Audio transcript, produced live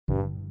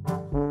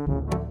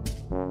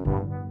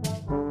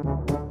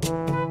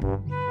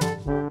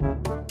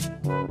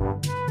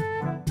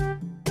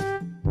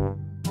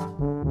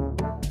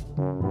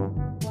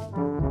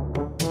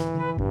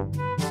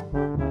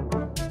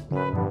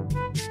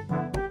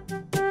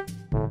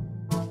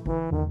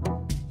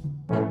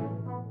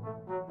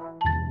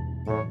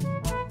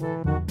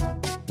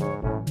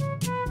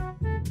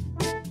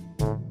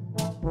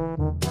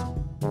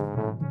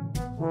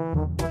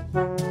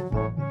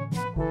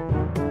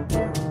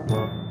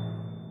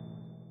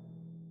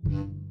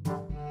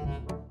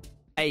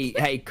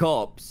Hey,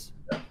 cops.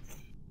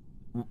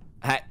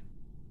 Hey,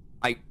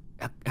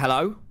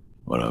 hello?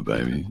 What up,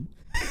 baby?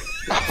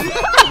 What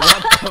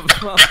the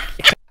fuck?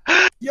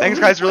 Yo, thanks,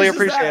 guys. Really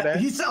appreciate it.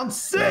 He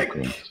sounds sick.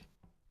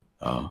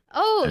 Oh.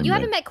 Oh, And you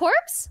haven't met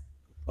Corpse?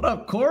 What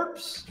up,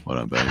 Corpse? What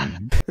up,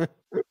 baby?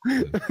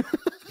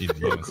 He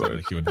sounded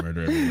like he would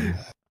murder everyone.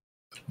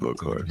 Of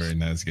course. Very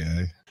nice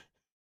guy.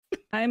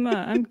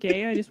 I'm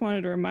gay. I just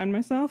wanted to remind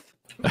myself.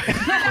 Fuck,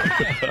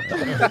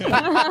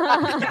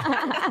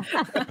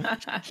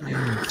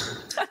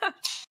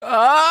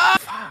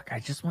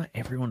 I just want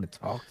everyone to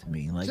talk to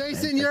me. Like,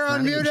 Jason, you're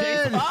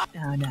unmuted!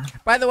 No.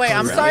 By the way,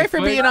 I'm sorry for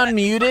being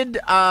unmuted.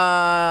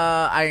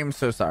 I am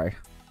so sorry.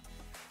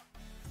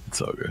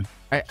 It's all good.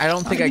 I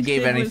don't think I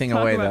gave anything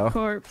away, though.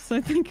 Corpse. I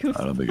think it was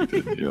I don't think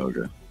it did. You're all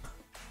good.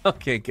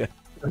 Okay, good.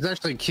 It was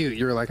actually cute.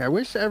 You were like, I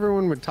wish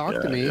everyone would talk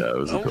to me. Yeah, it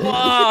was cool.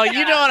 Whoa,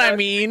 you know what I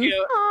mean?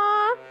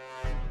 Aww.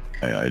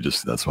 I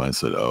just, that's why I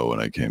said, oh, when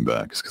I came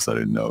back, because I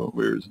didn't know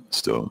we were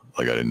still,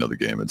 like, I didn't know the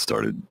game had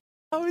started.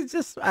 I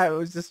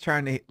was just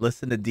trying to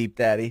listen to Deep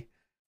Daddy.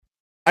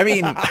 I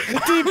mean,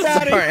 Deep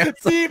Daddy! sorry,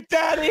 Deep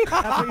Daddy!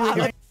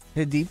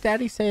 did Deep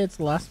Daddy say it's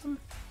the last one?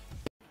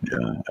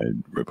 Yeah, I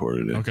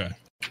reported it. Okay.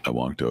 I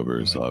walked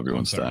over, saw everyone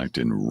I'm sorry. stacked,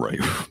 and right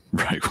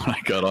when I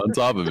got on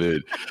top of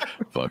it,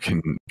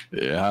 fucking,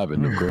 it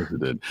happened. Of course it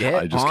did. Get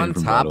I just on came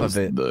from top battles.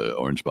 of it. The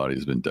orange body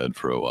has been dead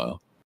for a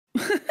while.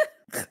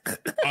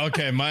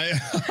 Okay,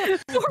 the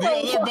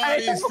other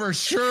body is for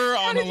sure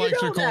on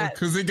electrical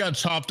because it got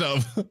chopped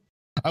up.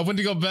 I went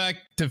to go back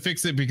to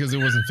fix it because it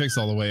wasn't fixed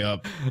all the way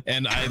up,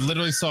 and I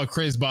literally saw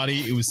Cray's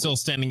body. It was still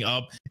standing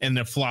up, and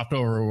it flopped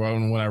over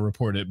when I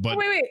reported. But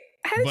wait,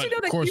 how did you know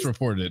that? Of course,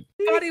 reported it.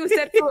 Thought he was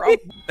dead for. Oh.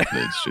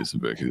 It's Jason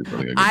Becky.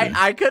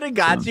 I could have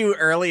got you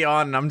early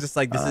on, and I'm just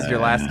like, this is your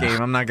last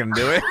game. I'm not gonna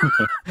do it.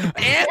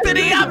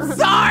 Anthony, I'm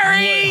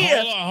sorry.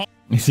 Wait, hold on.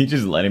 Is he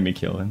just letting me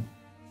kill him?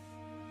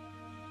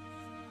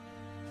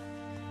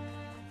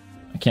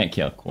 I can't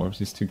kill Corpse.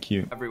 He's too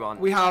cute. Everyone.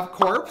 We have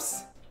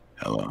Corpse.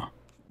 Hello.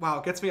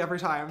 Wow, gets me every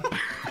time.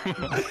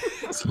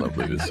 It's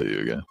lovely to see you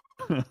again.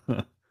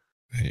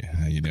 Hey,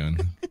 how you doing?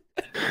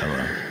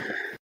 Hello.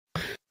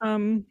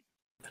 I'm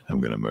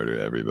gonna murder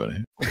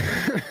everybody.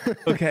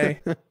 Okay.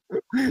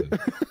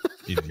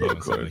 He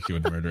sounded like he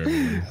would murder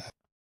everyone.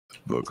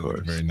 Of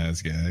course. Very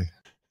nice guy.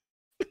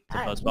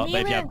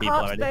 Me and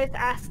Corpse both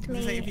asked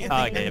me if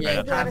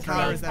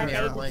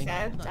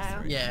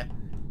Yeah.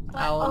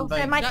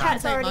 also, my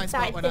chat's already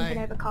started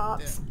thinking over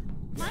Corpse.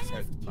 Mine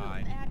has two.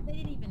 They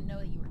didn't even know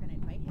that you were going to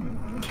invite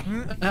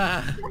him.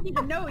 I didn't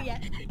even know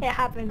yet. It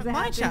happens.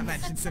 My chat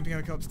mentioned simping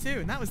over Corpse too,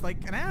 and that was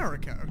like an hour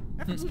ago.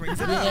 Everyone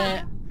brings it up.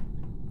 Yeah.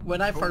 When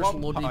I first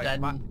loaded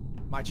in,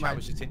 my chat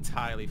was just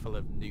entirely full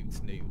of newt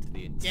the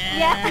entire.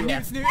 Yeah,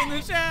 Newt's in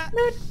the chat.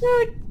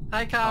 Newt.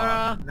 Hi,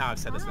 Kara. Now I've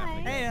said this.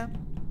 Hi. Hey.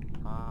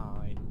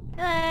 Hi.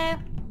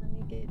 Hello. Let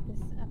me get this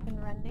up and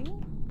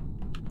running.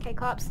 Okay,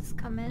 Corpse is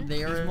coming.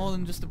 He's more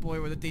than just a boy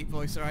with a deep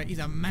voice, alright? He's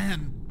a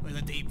man with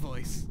a deep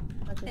voice.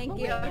 Thank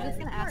you. I was just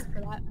gonna ask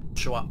for that.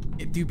 Show up.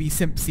 It do be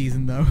simp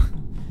season though.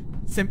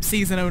 Simp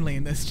season only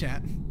in this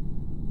chat.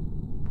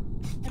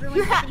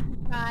 Everyone's thank you,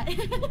 Scott.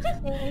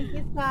 Thank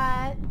you,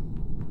 Scott.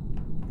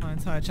 My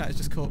entire chat is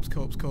just corpse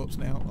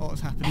now. Oh,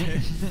 what's happened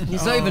here?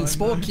 He's not even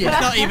spoke yet.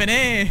 He's not even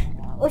here.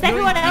 Was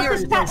everyone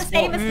else's chat the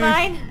same as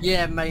mine?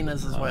 Yeah, mine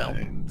is as well.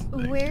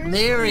 Where's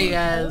There he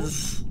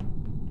is.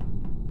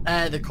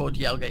 The code,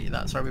 yeah, I'll get you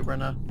that. Sorry, we were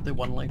in the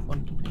one life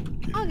one.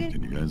 Okay.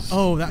 Can you guys?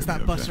 Oh, that's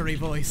that buttery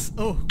voice.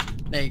 Oh.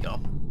 There you go.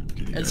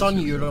 It's on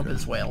Europe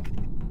as well.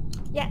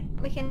 Yeah,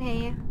 we can hear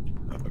you.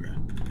 Okay.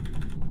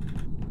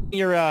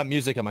 Your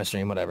music on my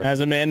stream, whatever.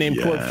 As a man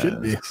named Corpse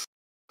should be.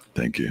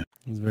 Thank you.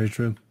 It's very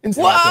true.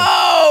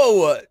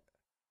 Whoa!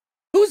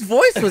 Whose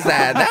voice was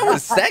that? That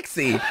was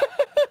sexy.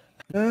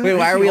 Wait,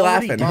 why are we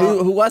laughing?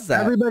 Who was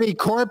that? Everybody,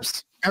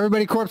 Corpse.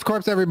 Everybody,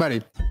 Corpse,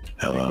 everybody.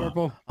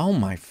 Hello. Oh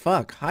my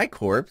fuck. Hi,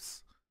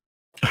 Corpse.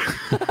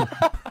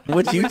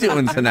 What you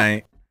doing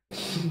tonight?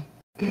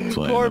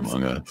 Playing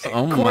Among Us.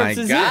 Oh my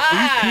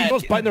god.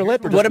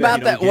 What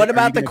about that? What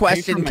about the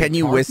question? Can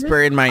you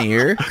whisper in my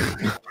ear?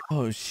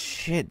 Oh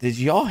shit. Did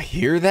y'all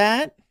hear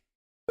that?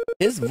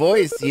 His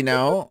voice, you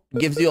know,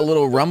 gives you a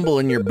little rumble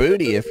in your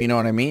booty, if you know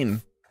what I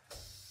mean.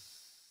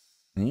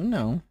 You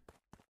know.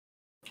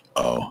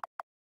 Oh.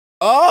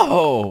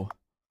 Oh.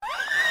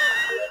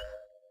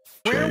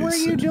 Where were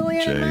you,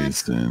 Julian?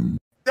 Jason.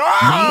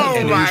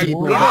 Oh my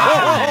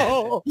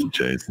god.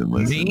 Jason,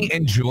 listen. Me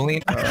and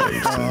Julian.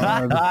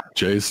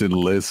 Jason,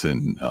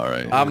 listen. All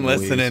right. I'm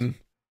listening.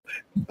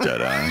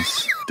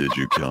 Deadass. Did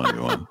you kill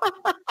anyone?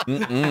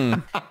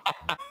 Mm-mm.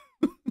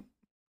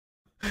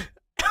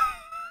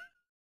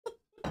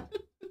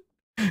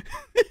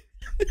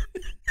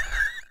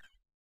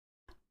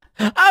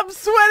 I'm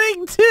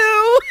sweating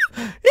too.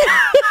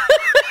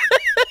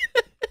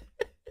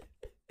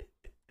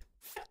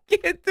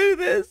 Can't do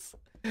this.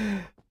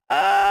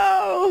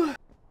 Oh.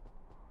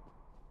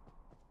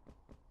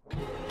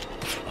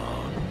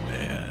 Oh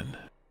man.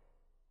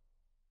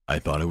 I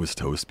thought it was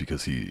toast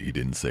because he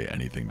didn't say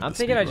anything. To I'm the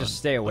thinking I speedrun. just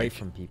stay away Like,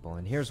 from people,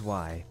 and here's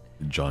why.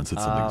 John said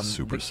something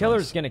super. The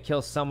killer's sus. gonna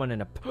kill someone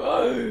in a.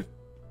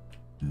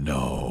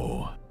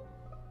 No,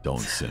 don't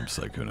simp,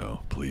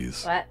 Saikuno,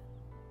 please. What?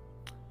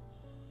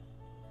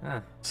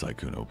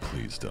 Saikuno,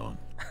 please don't.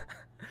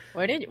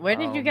 Where did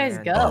you guys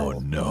go? Oh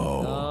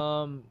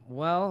no.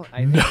 Well,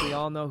 I think we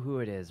all know who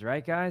it is,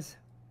 right, guys?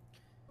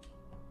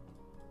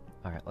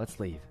 All right, let's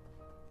leave.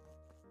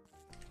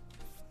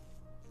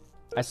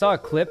 I saw a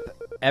clip.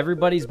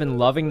 Everybody's been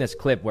loving this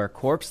clip where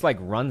Corpse like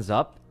runs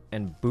up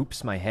and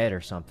boops my head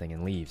or something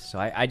and leaves. So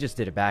I just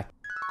did it back.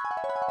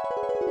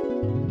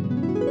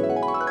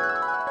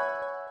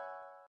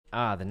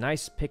 Ah, the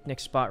nice picnic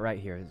spot right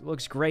here. It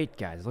looks great,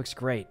 guys. It looks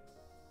great.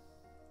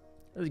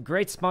 It's a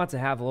great spot to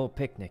have a little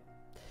picnic.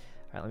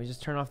 All right, let me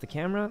just turn off the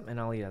camera and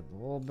I'll eat a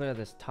little bit of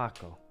this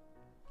taco.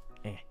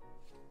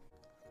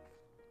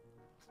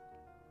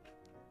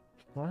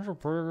 That's a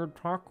pretty good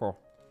taco.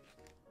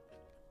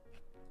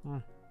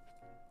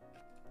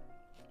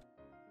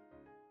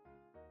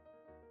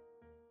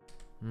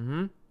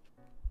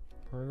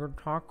 Pretty good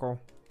taco.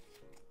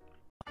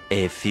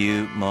 A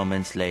few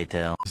moments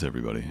later. Is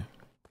everybody?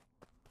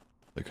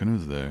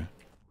 Saikuno's there.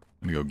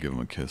 I'm gonna go give him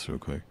a kiss real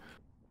quick.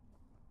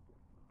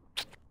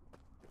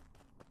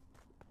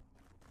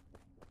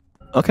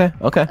 Okay.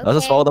 I'll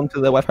just follow them to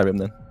the Wi-Fi room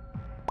then.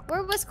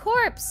 Where was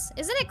Corpse?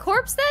 Isn't it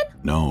Corpse then?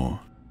 No.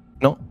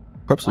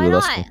 Corpse Why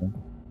was with not? us.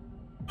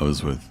 I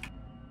was with.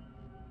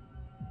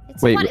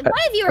 Wait, one of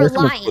you are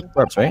lying.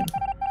 Corpse, right?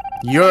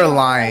 You're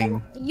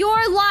lying.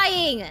 You're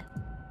lying.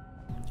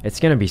 It's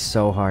gonna be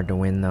so hard to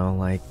win though,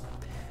 like,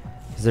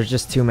 'cause there's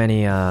just too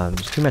many,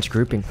 there's too much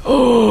grouping.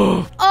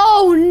 Oh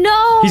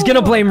no! He's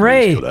gonna blame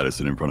Ray. Killed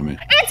Addison in front of me.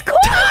 It's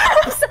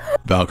Corpse.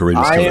 Valkyrie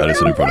just killed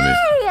Addison in front of me.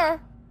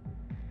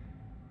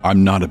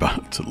 I'm not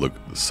about to look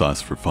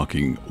sus for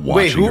fucking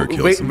watching her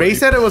kill somebody. Ray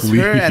said it was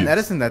her and Please.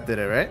 Edison that did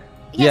it, right?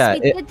 Yes,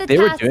 we did the they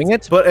were test. doing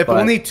it. But if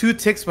only 2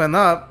 ticks went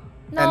up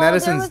and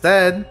Edison's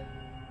dead,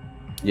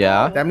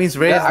 that means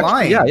Ray is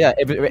lying. Yeah.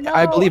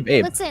 I No, believe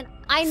Abe. Listen,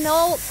 I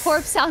know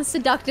Corpse sounds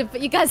seductive,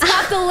 but you guys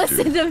have to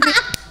listen to me.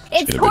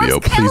 It's Hey, Corpse video,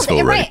 killed please it.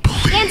 vote Ray,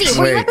 Right. Andy,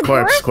 were you at the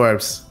door?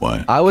 Corpse.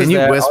 What? I was Can you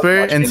there, I was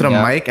whisper watching, into the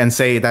yeah. mic and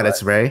say that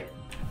it's Ray?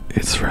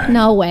 It's Ray.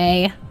 No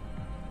way.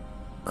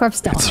 Corpse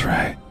don't. It's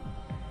Ray.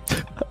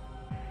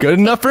 Good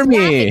enough for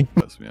me.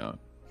 Mess me out.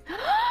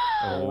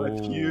 Oh,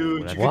 that's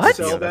huge. What?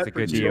 That's a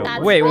good deal.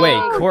 That's Wait,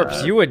 big.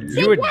 Corpse, you would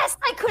Yes,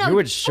 I could you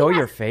would show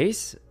your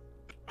face?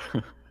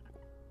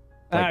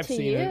 I've to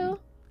seen it. you.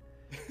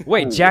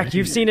 Wait, Jack,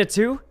 you've seen it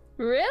too?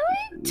 Really?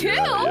 Two?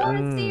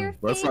 Yeah. See your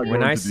Let's face. not go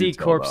When I into see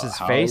detail Corpse's about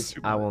how face,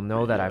 to I will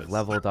know that I've yes.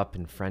 leveled up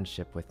in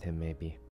friendship with him, maybe.